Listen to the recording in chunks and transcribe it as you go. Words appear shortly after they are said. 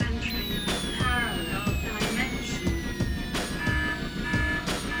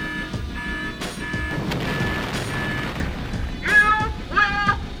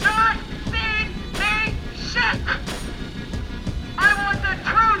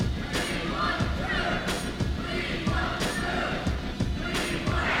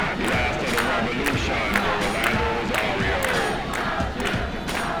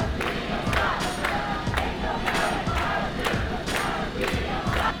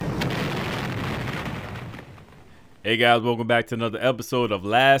Hey guys, welcome back to another episode of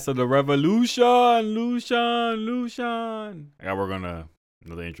Last of the Revolution. Lucian. I gotta work on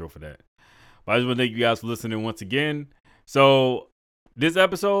another intro for that. But I just want to thank you guys for listening once again. So, this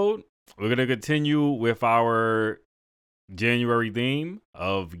episode, we're gonna continue with our January theme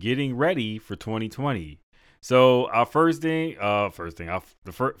of getting ready for 2020. So, our for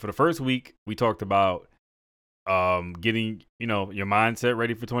the first week, we talked about getting your mindset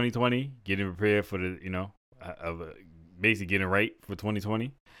ready for 2020, getting prepared for the of basically getting right for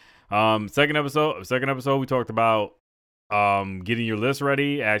 2020. Second episode we talked about getting your list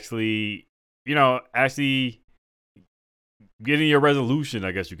ready, actually getting your resolution,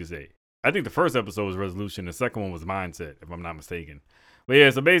 I guess you could say. I think the first episode was resolution, the second one was mindset, if I'm not mistaken. But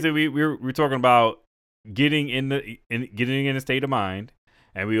yeah, so basically we're talking about getting in the state of mind,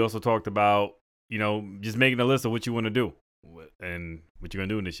 and we also talked about just making a list of what you want to do and what you're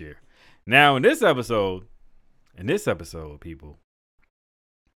gonna do in this year. Now in this episode, people,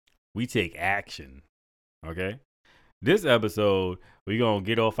 we take action. Okay, this episode we gonna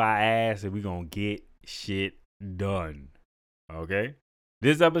get off our ass and we gonna get shit done. Okay,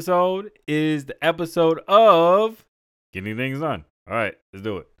 this episode is the episode of getting things done. All right, let's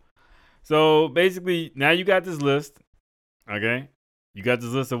do it. So basically, now you got this list. Okay, you got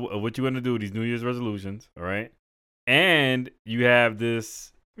this list of what you want to do, these New Year's resolutions. All right, and you have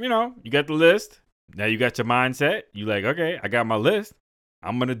this. You got the list. Now you got your mindset. You like, okay, I got my list.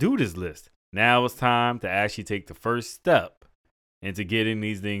 I'm gonna do this list. Now it's time to actually take the first step into getting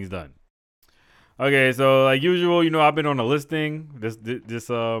these things done. Okay, so like usual, I've been on a listing this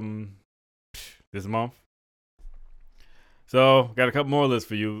month. So got a couple more lists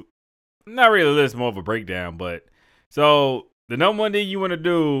for you. Not really a list, more of a breakdown, but so the number one thing you want to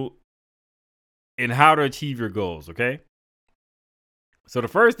do and how to achieve your goals, okay? So the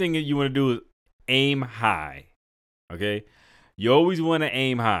first thing that you want to do is aim high. Okay? You always want to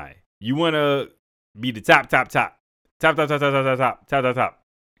aim high. You want to be the top.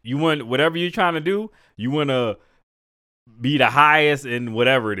 You want whatever you're trying to do, you want to be the highest in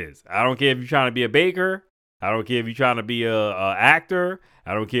whatever it is. I don't care if you're trying to be a baker. I don't care if you're trying to be a actor.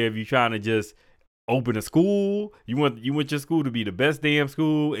 I don't care if you're trying to just open a school. You want your school to be the best damn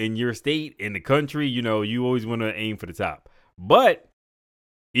school in your state, in the country. You always want to aim for the top. But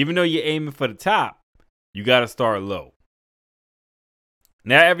even though you're aiming for the top, you got to start low.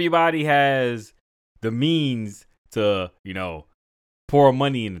 Now, everybody has the means to, pour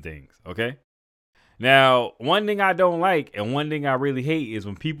money into things, okay? Now, one thing I don't like and one thing I really hate is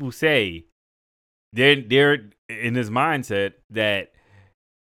when people say they're in this mindset that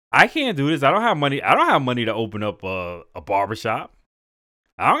I can't do this. I don't have money. I don't have money to open up a barbershop.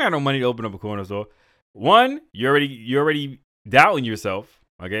 I don't got no money to open up a corner store. One, you're already doubting yourself.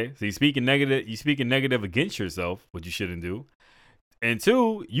 Okay, so you're speaking negative against yourself, what you shouldn't do. And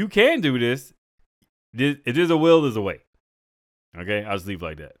two, you can do this. If there's a will, there's a way. Okay, I'll just leave it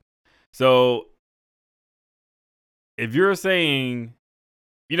like that. So if you're saying,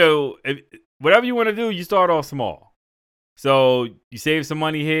 whatever you want to do, you start off small. So you save some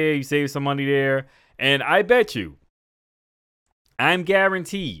money here, you save some money there, and I bet you, I'm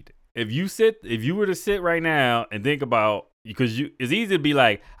guaranteed, if you were to sit right now and think about, because it's easy to be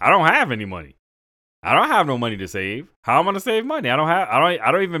like, I don't have any money. I don't have no money to save. How am I gonna save money?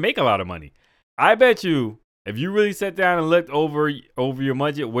 I don't even make a lot of money. I bet you, if you really sat down and looked over your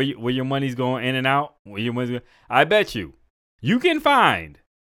budget, where your money's going in and out, I bet you can find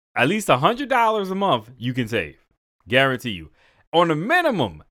at least $100 a month you can save. Guarantee you. On the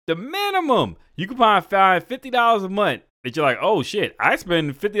minimum, you can find $50 a month that you're like, oh shit, I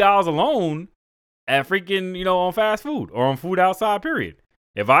spend $50 alone at freaking, on fast food or on food outside, period.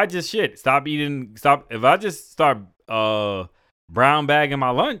 If I just if I just start brown bagging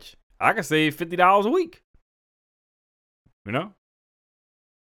my lunch, I can save $50 a week.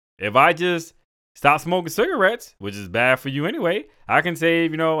 If I just stop smoking cigarettes, which is bad for you anyway, I can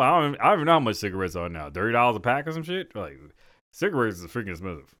save, I don't even know how much cigarettes are now. $30 a pack or some shit? Like, cigarettes is freaking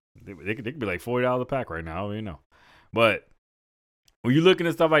expensive. They could be like $40 a pack right now. I don't even know. But when you're looking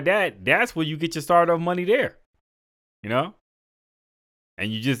at stuff like that, that's where you get your start off money there.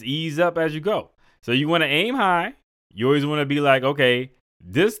 And you just ease up as you go. So you want to aim high. You always want to be like, okay,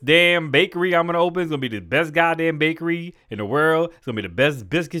 this damn bakery I'm going to open is going to be the best goddamn bakery in the world. It's going to be the best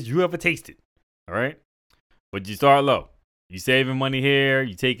biscuits you ever tasted. All right? But you start low. You saving money here.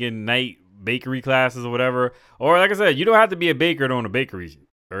 You taking night bakery classes or whatever. Or like I said, you don't have to be a baker to own a bakery.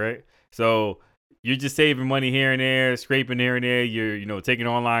 All right? So you're just saving money here and there, scraping here and there. You're, taking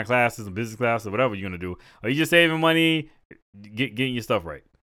online classes and business classes or whatever you're going to do. Or you're just saving money, getting your stuff right.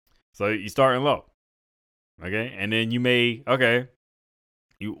 So you're starting low. Okay. And then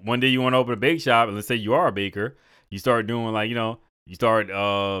one day you want to open a bake shop, and let's say you are a baker, you start doing like, you start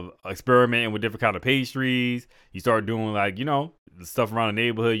experimenting with different kind of pastries. You start doing like, the stuff around the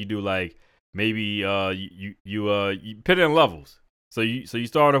neighborhood. You do like maybe you put it in levels. So you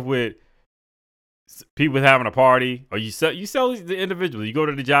start off with people having a party, or you sell the individual. You go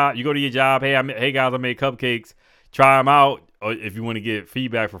to your job. Hey guys, I made cupcakes. Try them out, or if you want to get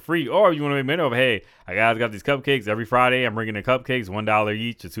feedback for free, or you want to make money over. Hey, I got these cupcakes every Friday. I'm bringing in cupcakes, $1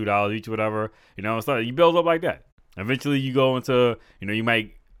 each or $2 each, whatever. So you build up like that. Eventually, you go into, you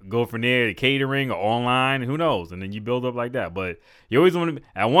might go from there to catering or online. Who knows? And then you build up like that. But you always want to.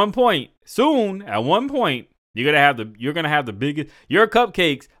 At one point, you're gonna have the biggest. Your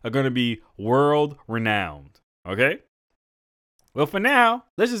cupcakes are gonna be world renowned. Okay. Well, for now,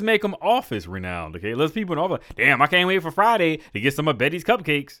 let's just make them office renowned. Okay. Let's people know. Damn, I can't wait for Friday to get some of Betty's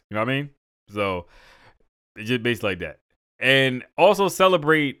cupcakes. You know what I mean? So it's just based like that. And also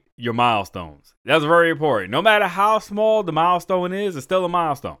celebrate your milestones. That's very important. No matter how small the milestone is, it's still a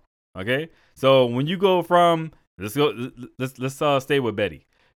milestone. Okay. So when you go from let's stay with Betty.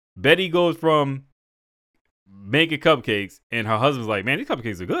 Betty goes from making cupcakes, and her husband's like, man, these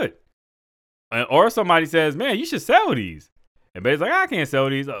cupcakes are good. Or somebody says, man, you should sell these. And Betty's like, I can't sell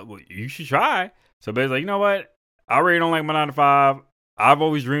these. Well, you should try. So Betty's like, you know what? I really don't like my 9 to 5. I've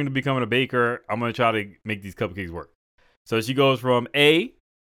always dreamed of becoming a baker. I'm going to try to make these cupcakes work. So she goes from A,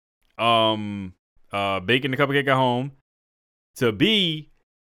 baking the cupcake at home, to B,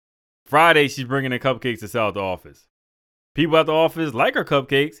 Friday she's bringing in cupcakes to sell at the office. People at the office like her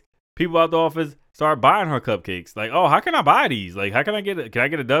cupcakes. People at the office start buying her cupcakes. Like, oh, how can I buy these? Like, how can I get it? Can I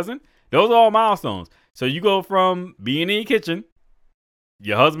get a dozen? Those are all milestones. So you go from being in your kitchen,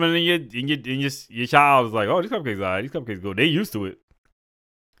 your husband and your child is like, oh, these cupcakes are all right. These cupcakes go. They used to it.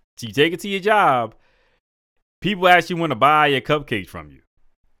 So you take it to your job. People actually want to buy your cupcakes from you.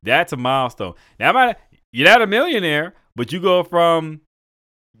 That's a milestone. Now, you're not a millionaire, but you go from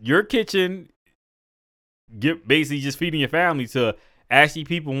your kitchen, basically just feeding your family, to actually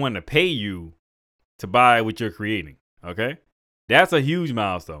people want to pay you to buy what you're creating. Okay? That's a huge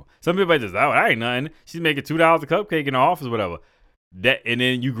milestone. Some people just, oh, that ain't nothing. She's making $2 a cupcake in the office, whatever. And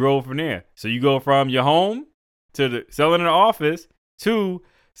then you grow from there. So you go from your home to selling in the office to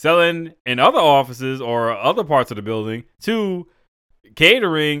selling in other offices or other parts of the building to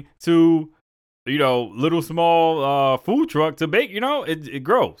catering to, little small food truck to bake. It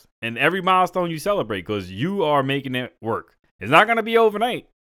grows. And every milestone you celebrate because you are making it work. It's not going to be overnight.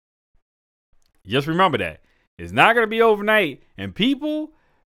 Just remember that. It's not going to be overnight, and people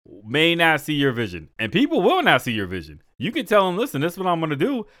may not see your vision, and people will not see your vision. You can tell them, listen, this is what I'm going to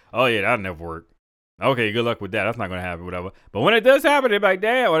do. Oh, yeah, that'll never work. Okay, good luck with that. That's not going to happen, whatever. But when it does happen, they're like,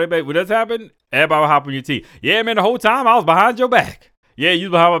 damn, when it does happen, everybody will hop on your team. Yeah, man, the whole time I was behind your back. Yeah, you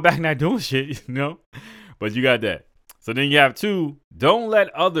was behind my back not doing shit, But you got that. So then you have 2, don't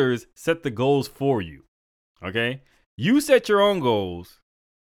let others set the goals for you, okay? You set your own goals.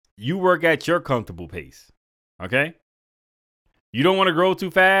 You work at your comfortable pace. Okay? You don't want to grow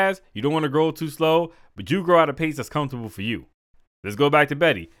too fast. You don't want to grow too slow, but you grow at a pace that's comfortable for you. Let's go back to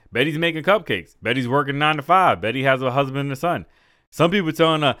Betty. Betty's making cupcakes. Betty's working 9 to 5. Betty has a husband and a son. Some people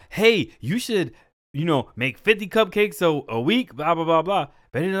telling her, hey, you should, make 50 cupcakes a week, blah, blah, blah, blah.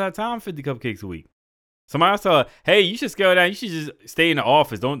 Betty doesn't have time for 50 cupcakes a week. Somebody else tell her, hey, you should scale down. You should just stay in the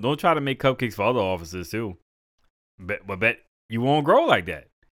office. Don't try to make cupcakes for other offices too. But you won't grow like that.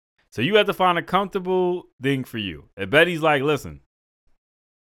 So you have to find a comfortable thing for you. And Betty's like, listen,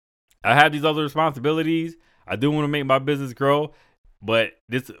 I have these other responsibilities. I do want to make my business grow. But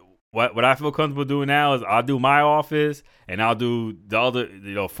what I feel comfortable doing now is I'll do my office and I'll do the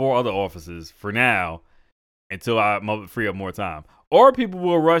other, 4 other offices for now until I free up more time. Or people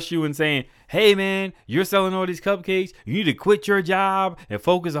will rush you and saying, hey, man, you're selling all these cupcakes. You need to quit your job and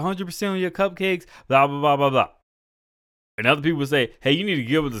focus 100% on your cupcakes, blah, blah, blah, blah, blah. And other people say, hey, you need to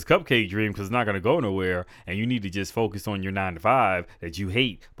give up this cupcake dream because it's not going to go nowhere. And you need to just focus on your 9 to 5 that you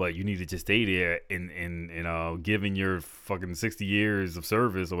hate, but you need to just stay there in giving your fucking 60 years of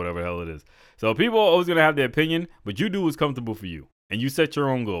service or whatever the hell it is. So people are always going to have their opinion, but you do what's comfortable for you. And you set your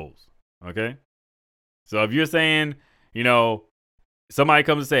own goals. Okay? So if you're saying, somebody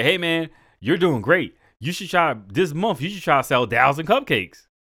comes and say, hey, man, you're doing great. You should try this month. You should try to sell 1,000 cupcakes.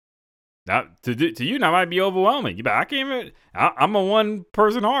 Now, to you, that might be overwhelming. I can't even. I'm a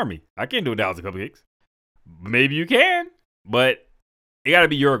 1-person army. I can't do 1,000 cupcakes. Maybe you can, but it got to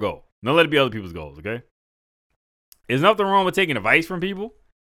be your goal. Don't let it be other people's goals. Okay. There's nothing wrong with taking advice from people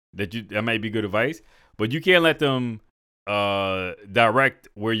that might be good advice, but you can't let them direct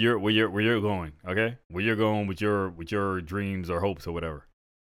where you're going. Okay, where you're going with your dreams or hopes or whatever.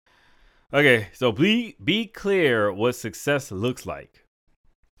 Okay, so be clear what success looks like.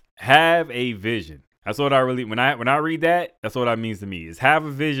 Have a vision. That's what I really when I read that, that's what that means to me. Is have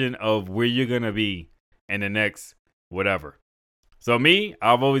a vision of where you're gonna be in the next whatever. So me,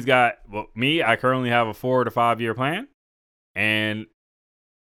 I've always got I currently have a 4 to 5 year plan, and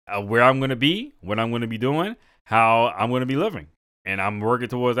where I'm gonna be, what I'm gonna be doing, how I'm gonna be living, and I'm working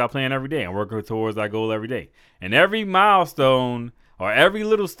towards that plan every day. I'm working towards that goal every day, and every milestone or every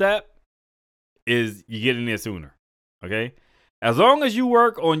little step is you getting there sooner. Okay, as long as you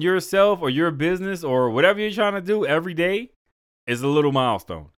work on yourself or your business or whatever you're trying to do every day, is a little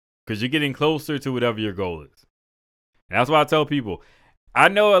milestone because you're getting closer to whatever your goal is. And that's why I tell people. I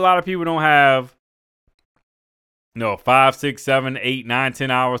know a lot of people don't have 5, 6, 7, 8, 9,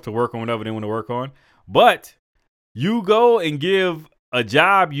 10 hours to work on whatever they want to work on. But you go and give a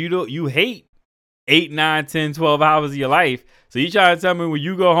job you hate 8, 9, 10, 12 hours of your life. So you trying to tell me when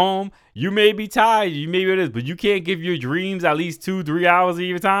you go home, you may be tired, you may be this, but you can't give your dreams at least 2, 3 hours of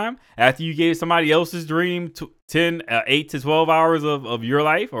your time after you gave somebody else's dream 8 to 12 hours of your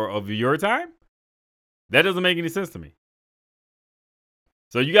life or of your time? That doesn't make any sense to me.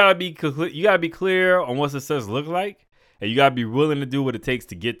 So you gotta be clear on what success looks like, and you gotta be willing to do what it takes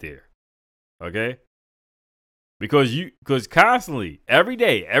to get there. Okay? Because constantly, every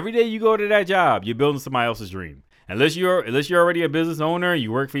day you go to that job, you're building somebody else's dream. Unless you're already a business owner,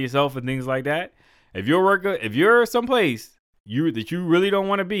 you work for yourself and things like that. If you're someplace that you really don't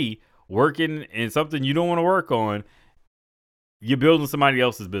want to be, working in something you don't want to work on, you're building somebody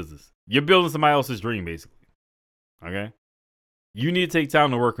else's business. You're building somebody else's dream, basically. Okay? You need to take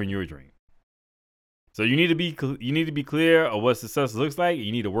time to work on your dream. So you need to be clear of what success looks like.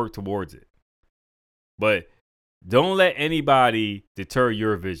 You need to work towards it. But don't let anybody deter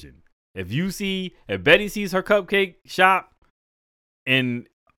your vision. If Betty sees her cupcake shop and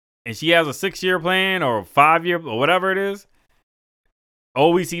she has a 6-year plan or 5-year or whatever it is,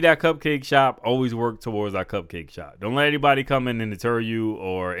 always see that cupcake shop, always work towards that cupcake shop. Don't let anybody come in and deter you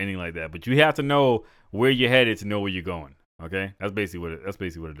or anything like that. But you have to know where you're headed to know where you're going. Okay? That's basically what it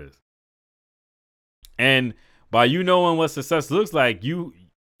is. And by you knowing what success looks like, you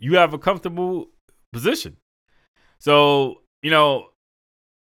have a comfortable position. So,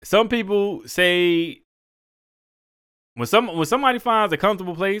 some people say when somebody finds a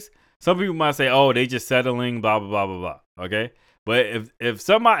comfortable place, some people might say, "Oh, they just settling, blah blah blah blah blah." Okay, but if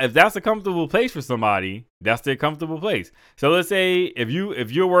that's a comfortable place for somebody, that's their comfortable place. So let's say if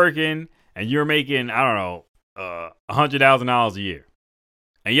you're working and you're making $100,000 a year,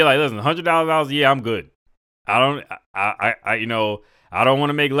 and you're like, "Listen, $100,000 a year, I'm good. I don't want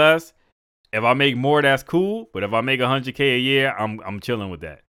to make less. If I make more, that's cool. But if I make $100K a year, I'm chilling with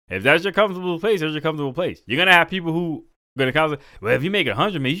that. If that's your comfortable place, that's your comfortable place. You're gonna have people who gonna constantly, well, if you make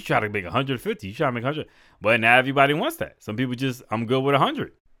 100, man, you try to make 150. You try to make 100, but not everybody wants that. Some people I'm good with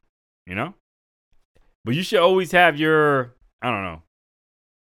 100. But you should always have your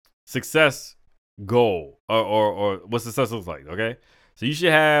success goal or what success looks like. Okay, so you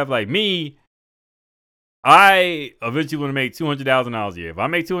should have, like me. I eventually want to make $200,000 a year. If I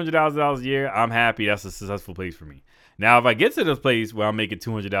make $200,000 a year, I'm happy. That's a successful place for me. Now, if I get to this place where I'm making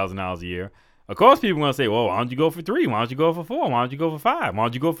 $200,000 a year, of course, people are going to say, well, why don't you go for 3? Why don't you go for 4? Why don't you go for 5? Why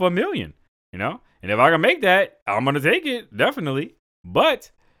don't you go for $1 million? And if I can make that, I'm going to take it, definitely. But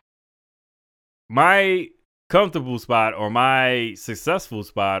my comfortable spot or my successful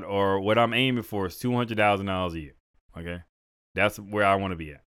spot or what I'm aiming for is $200,000 a year. Okay? That's where I want to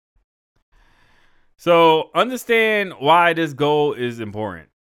be at. So understand why this goal is important.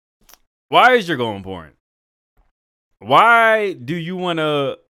 Why is your goal important? Why do you want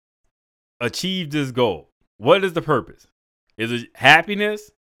to achieve this goal? What is the purpose? Is it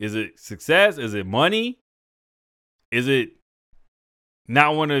happiness? Is it success? Is it money? Is it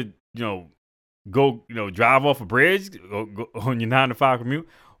not want to, go, drive off a bridge go on your 9 to 5 commute?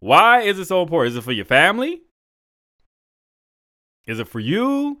 Why is it so important? Is it for your family? Is it for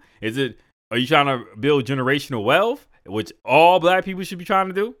you? Are you trying to build generational wealth, which all black people should be trying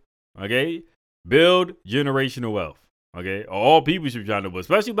to do? Okay? Build generational wealth. Okay? All people should be trying to do, but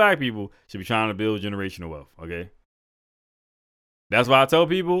especially black people should be trying to build generational wealth. Okay? That's why I tell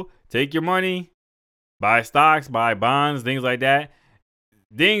people, take your money, buy stocks, buy bonds, things like that.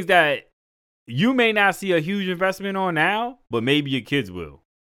 Things that you may not see a huge investment on now, but maybe your kids will.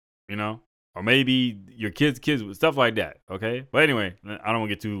 Or maybe your kids, stuff like that. Okay. But anyway, I don't want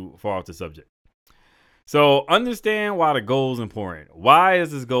to get too far off the subject. So understand why the goal is important. Why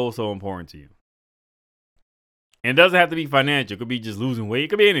is this goal so important to you? And it doesn't have to be financial. It could be just losing weight. It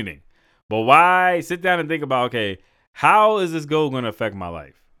could be anything. But why sit down and think about, okay, how is this goal going to affect my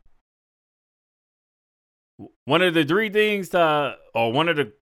life? One of the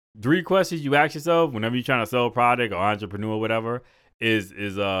three questions you ask yourself whenever you're trying to sell a product or entrepreneur or whatever is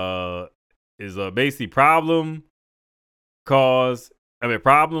basically problem,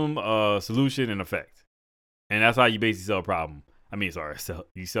 solution, and effect. And that's how you basically sell a problem.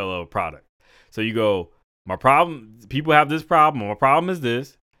 You sell a product. So you go, my problem, people have this problem. My problem is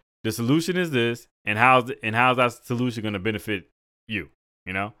this. The solution is this. And how's that solution going to benefit you?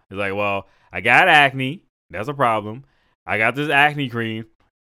 You know, it's like, well, I got acne. That's a problem. I got this acne cream.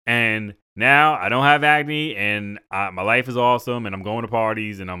 And now I don't have acne, and my life is awesome, and I'm going to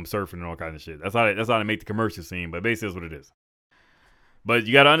parties, and I'm surfing and all kinds of shit. That's how they make the commercial scene, but basically that's what it is. But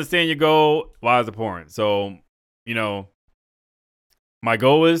you got to understand your goal. Why it's important. So, you know, my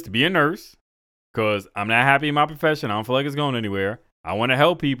goal is to be a nurse because I'm not happy in my profession. I don't feel like it's going anywhere. I want to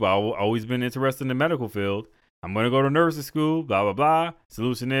help people. I've always been interested in the medical field. I'm going to go to nursing school, blah, blah, blah.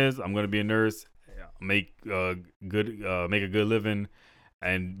 Solution is I'm going to be a nurse, make a good living,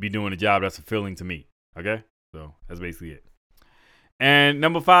 and be doing a job that's fulfilling to me. Okay? So that's basically it. And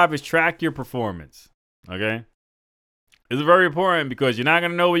number 5 is track your performance. Okay? It's very important because you're not going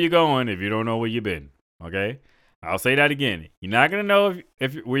to know where you're going if you don't know where you've been. Okay? I'll say that again. You're not going to know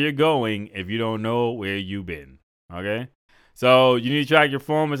if where you're going if you don't know where you've been. Okay? So you need to track your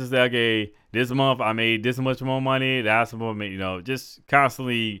performance and say, okay, this month I made this much more money. That's month I made, just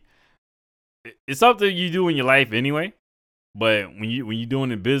constantly. It's something you do in your life anyway. But when you're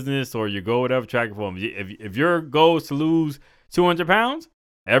doing in business or your goal, whatever, track your performance. If your goal is to lose 200 pounds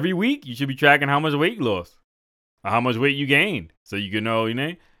every week, you should be tracking how much weight you lost or how much weight you gained, so you can know.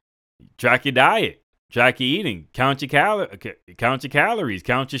 Track your diet, track your eating, count your calories,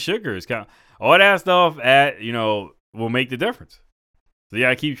 count your sugars, count all that stuff. Will make the difference. So you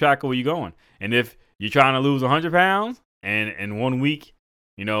gotta keep track of where you're going. And if you're trying to lose 100 pounds and in 1 week,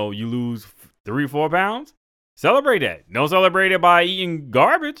 you lose 3 or 4 pounds. Celebrate that. Don't celebrate it by eating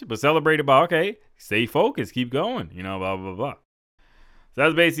garbage, but celebrate it by, okay, stay focused, keep going, blah, blah, blah. So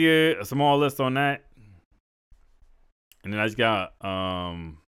that's basically a small list on that. And then I just got a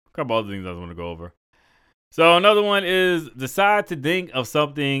couple other things I want to go over. So another one is decide to think of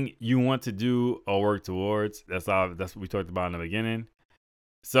something you want to do or work towards. That's what we talked about in the beginning.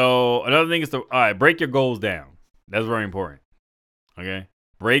 So another thing is to break your goals down. That's very important. Okay?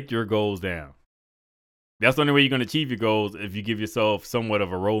 Break your goals down. That's the only way you're going to achieve your goals if you give yourself somewhat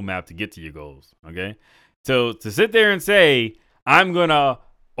of a roadmap to get to your goals, okay? So to sit there and say, I'm going to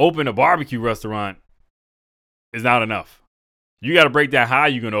open a barbecue restaurant is not enough. You got to break down how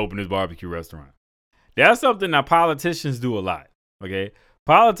you're going to open this barbecue restaurant. That's something that politicians do a lot, okay?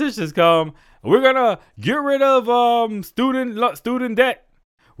 Politicians come, we're going to get rid of student debt.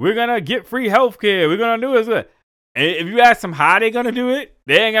 We're going to get free health care. We're going to do this. And if you ask them how they're going to do it,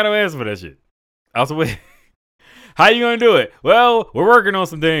 they ain't got no answer for that shit. Also, how you gonna do it? Well, we're working on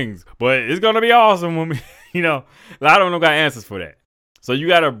some things, but it's gonna be awesome when I don't know got answers for that. So you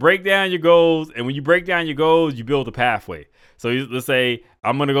gotta break down your goals, and when you break down your goals, you build a pathway. So let's say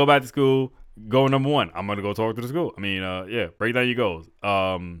I'm gonna go back to school. Goal number 1, I'm gonna go talk to the school. Break down your goals.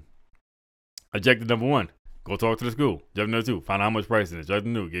 Objective number 1, go talk to the school. Objective number 2, find out how much pricing is.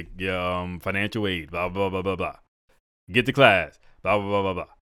 Objective number 2, get financial aid. Blah blah blah blah blah. Get the class. Blah blah blah blah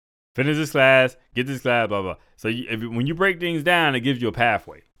blah. Finish this class, get this class, blah, blah. So when you break things down, it gives you a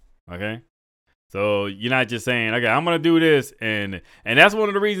pathway, okay? So you're not just saying, okay, I'm going to do this. And that's one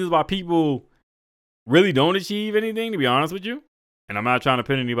of the reasons why people really don't achieve anything, to be honest with you. And I'm not trying to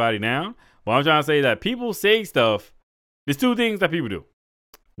pin anybody down, but I'm trying to say that people say stuff. There's 2 things that people do.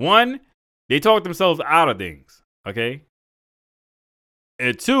 1, they talk themselves out of things, okay?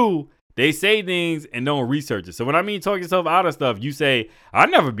 And 2, they say things and don't research it. So when I mean talk yourself out of stuff, you say, I'll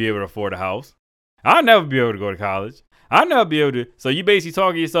never be able to afford a house. I'll never be able to go to college. I'll never be able to. So you basically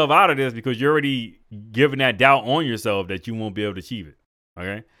talking yourself out of this because you're already giving that doubt on yourself that you won't be able to achieve it.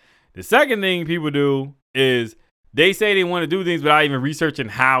 Okay. The second thing people do is they say they want to do things without even researching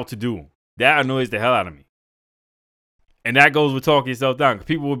how to do them. That annoys the hell out of me. And that goes with talking yourself down. Because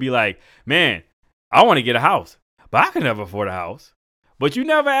people will be like, man, I want to get a house, but I can never afford a house. But you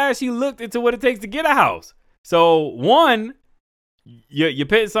never actually looked into what it takes to get a house. So 1, you're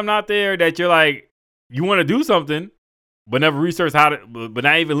putting something out there that you're like, you want to do something, but never research how to, but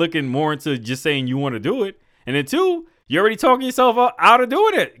not even looking more into just saying you want to do it. And then 2, you're already talking yourself out of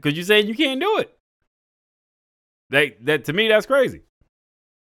doing it because you're saying you can't do it. That to me, that's crazy.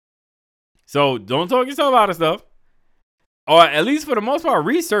 So don't talk yourself out of stuff. Or at least for the most part,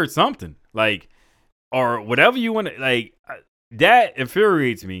 research something. Like, or whatever you want to, like, that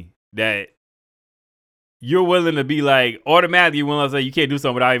infuriates me that you're willing to be like, automatically willing to say you can't do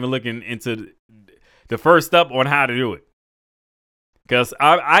something without even looking into the first step on how to do it. Because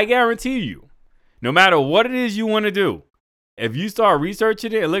I guarantee you, no matter what it is you want to do, if you start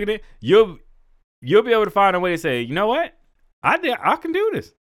researching it and looking at it, you'll be able to find a way to say, you know what? I can do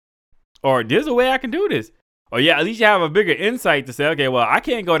this. Or there's a way I can do this. Or yeah, at least you have a bigger insight to say, okay, well, I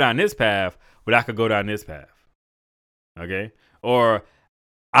can't go down this path, but I could go down this path. Okay? Or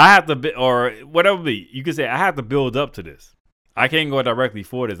I have to, or whatever be. You could say, I have to build up to this. I can't go directly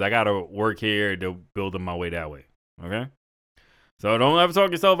for this. I got to work here to build my way that way. Okay? So don't ever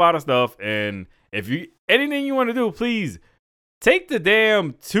talk yourself out of stuff. And if you, anything you want to do, please take the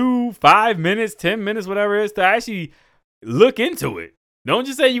damn 2, 5 minutes, 10 minutes, whatever it is, to actually look into it. Don't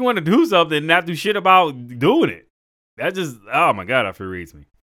just say you want to do something and not do shit about doing it. That just, oh my God, that infuriates me.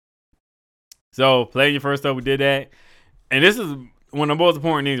 So playing your first stuff, we did that. And this is one of the most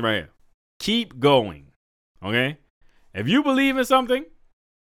important things right here. Keep going. Okay? If you believe in something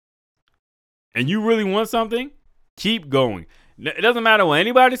and you really want something, keep going. It doesn't matter what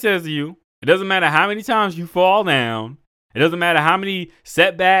anybody says to you. It doesn't matter how many times you fall down. It doesn't matter how many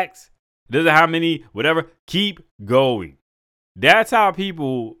setbacks. It doesn't matter how many, whatever. Keep going. That's how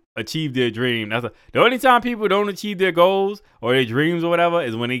people achieve their dream. The only time people don't achieve their goals or their dreams or whatever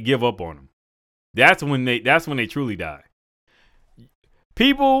is when they give up on them. That's when they truly die.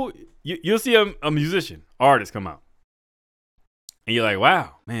 People, you'll see a musician, artist come out. And you're like,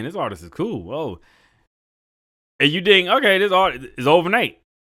 wow, man, this artist is cool. Whoa. And you think, okay, this art is overnight.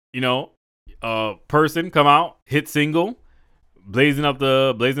 You know, person come out, hit single, blazing up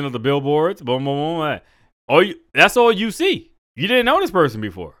the billboards, boom, boom, boom. That's all you see. You didn't know this person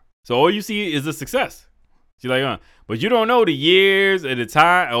before. So all you see is a success. You're like, but you don't know the years and the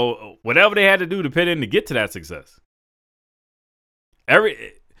time or whatever they had to do to put in to get to that success.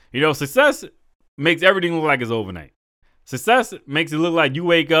 Success makes everything look like it's overnight. Success makes it look like you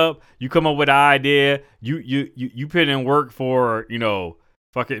wake up, you come up with an idea, you put in work for,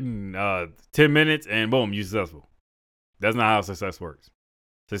 fucking 10 minutes and boom, you're successful. That's not how success works.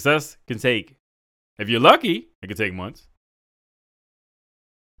 Success can take, if you're lucky, it can take months.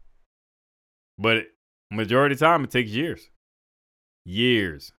 But majority of the time, it takes years.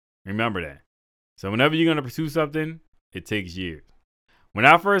 Years. Remember that. So whenever you're going to pursue something, it takes years. When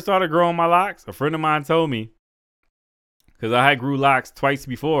I first started growing my locks, a friend of mine told me, because I had grew locks twice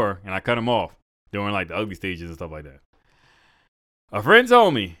before, and I cut them off during like the ugly stages and stuff like that. A friend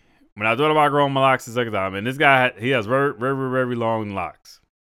told me, when I thought about growing my locks the second time, and this guy, he has very, very, very long locks.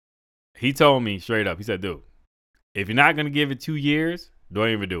 He told me straight up, he said, dude, if you're not going to give it 2 years, don't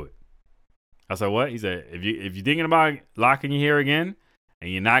even do it. I said, what? He said, if you're thinking about locking your hair again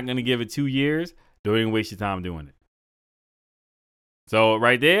and you're not going to give it 2 years, don't even waste your time doing it. So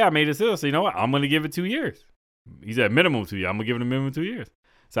right there, I made a deal. So you know what? I'm going to give it 2 years. He said minimum 2 years. I'm going to give it a minimum 2 years.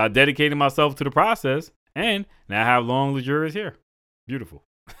 So I dedicated myself to the process and now I have long, luxurious hair. Beautiful.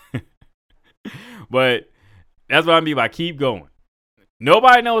 But that's what I mean by keep going.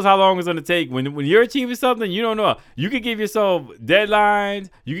 Nobody knows how long it's going to take. When you're achieving something, you don't know. You could give yourself deadlines.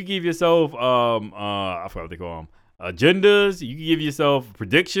 You could give yourself, I forgot what they call them, agendas. You can give yourself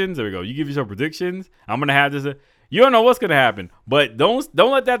predictions. There we go. You give yourself predictions. I'm going to have this. You don't know what's going to happen. But don't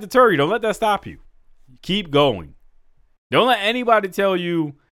let that deter you. Don't let that stop you. Keep going. Don't let anybody tell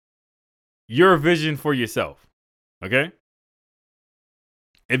you your vision for yourself. Okay?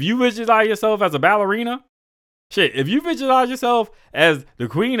 If you visualize yourself as a ballerina, shit, if you visualize yourself as the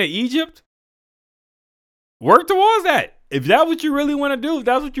queen of Egypt, work towards that. If that's what you really want to do, if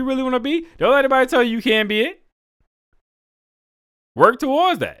that's what you really want to be, don't let anybody tell you can't be it. Work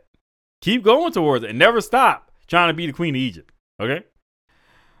towards that. Keep going towards it and never stop trying to be the queen of Egypt. Okay?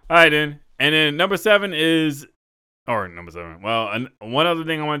 All right, then. And then number 7 is, well, one other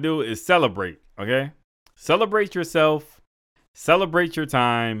thing I want to do is celebrate. Okay? Celebrate yourself. Celebrate your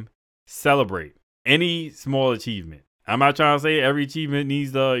time. Celebrate any small achievement. I'm not trying to say every achievement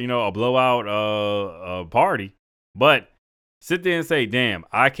needs a blowout party, but sit there and say, damn,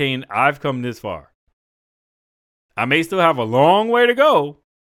 I've come this far. I may still have a long way to go,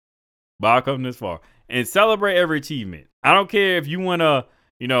 but I've come this far. And celebrate every achievement. I don't care if you want to,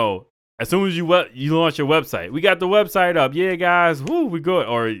 as soon as you launch your website, we got the website up. Yeah, guys, woo, we good.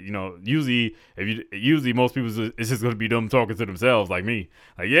 Or usually most people it's just gonna be them talking to themselves like me.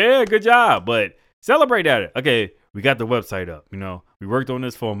 Like, yeah, good job, but celebrate that. Okay, we got the website up. We worked on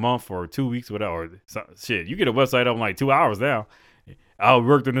this for a month or 2 weeks, whatever. Or shit, you get a website up in like 2 hours now. I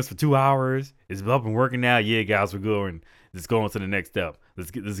worked on this for 2 hours. It's up and working now. Yeah, guys, we're good. And let's go on to the next step.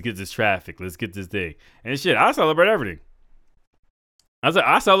 Let's get this traffic. Let's get this thing. And shit, I celebrate everything.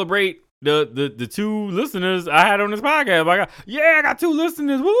 I celebrate the 2 listeners I had on this podcast. Like, I got 2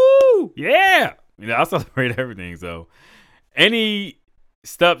 listeners. Woo! Yeah. I celebrate everything. So any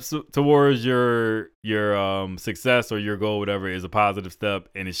steps towards your success or your goal, whatever, is a positive step,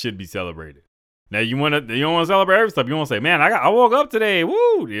 and it should be celebrated. Now you don't want to celebrate every step. You want to say, man, I woke up today.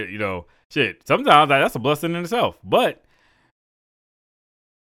 Woo! Shit. Sometimes that's a blessing in itself. But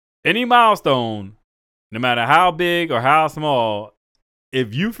any milestone, no matter how big or how small,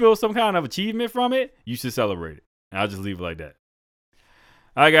 if you feel some kind of achievement from it, you should celebrate it. And I'll just leave it like that.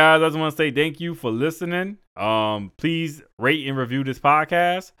 All right, guys. I just want to say thank you for listening. Please rate and review this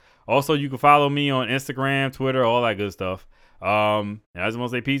podcast. Also, you can follow me on Instagram, Twitter, all that good stuff. And I just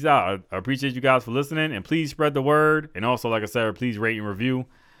want to say peace out. I appreciate you guys for listening, and please spread the word. And also, like I said, please rate and review.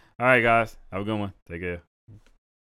 All right, guys. Have a good one. Take care.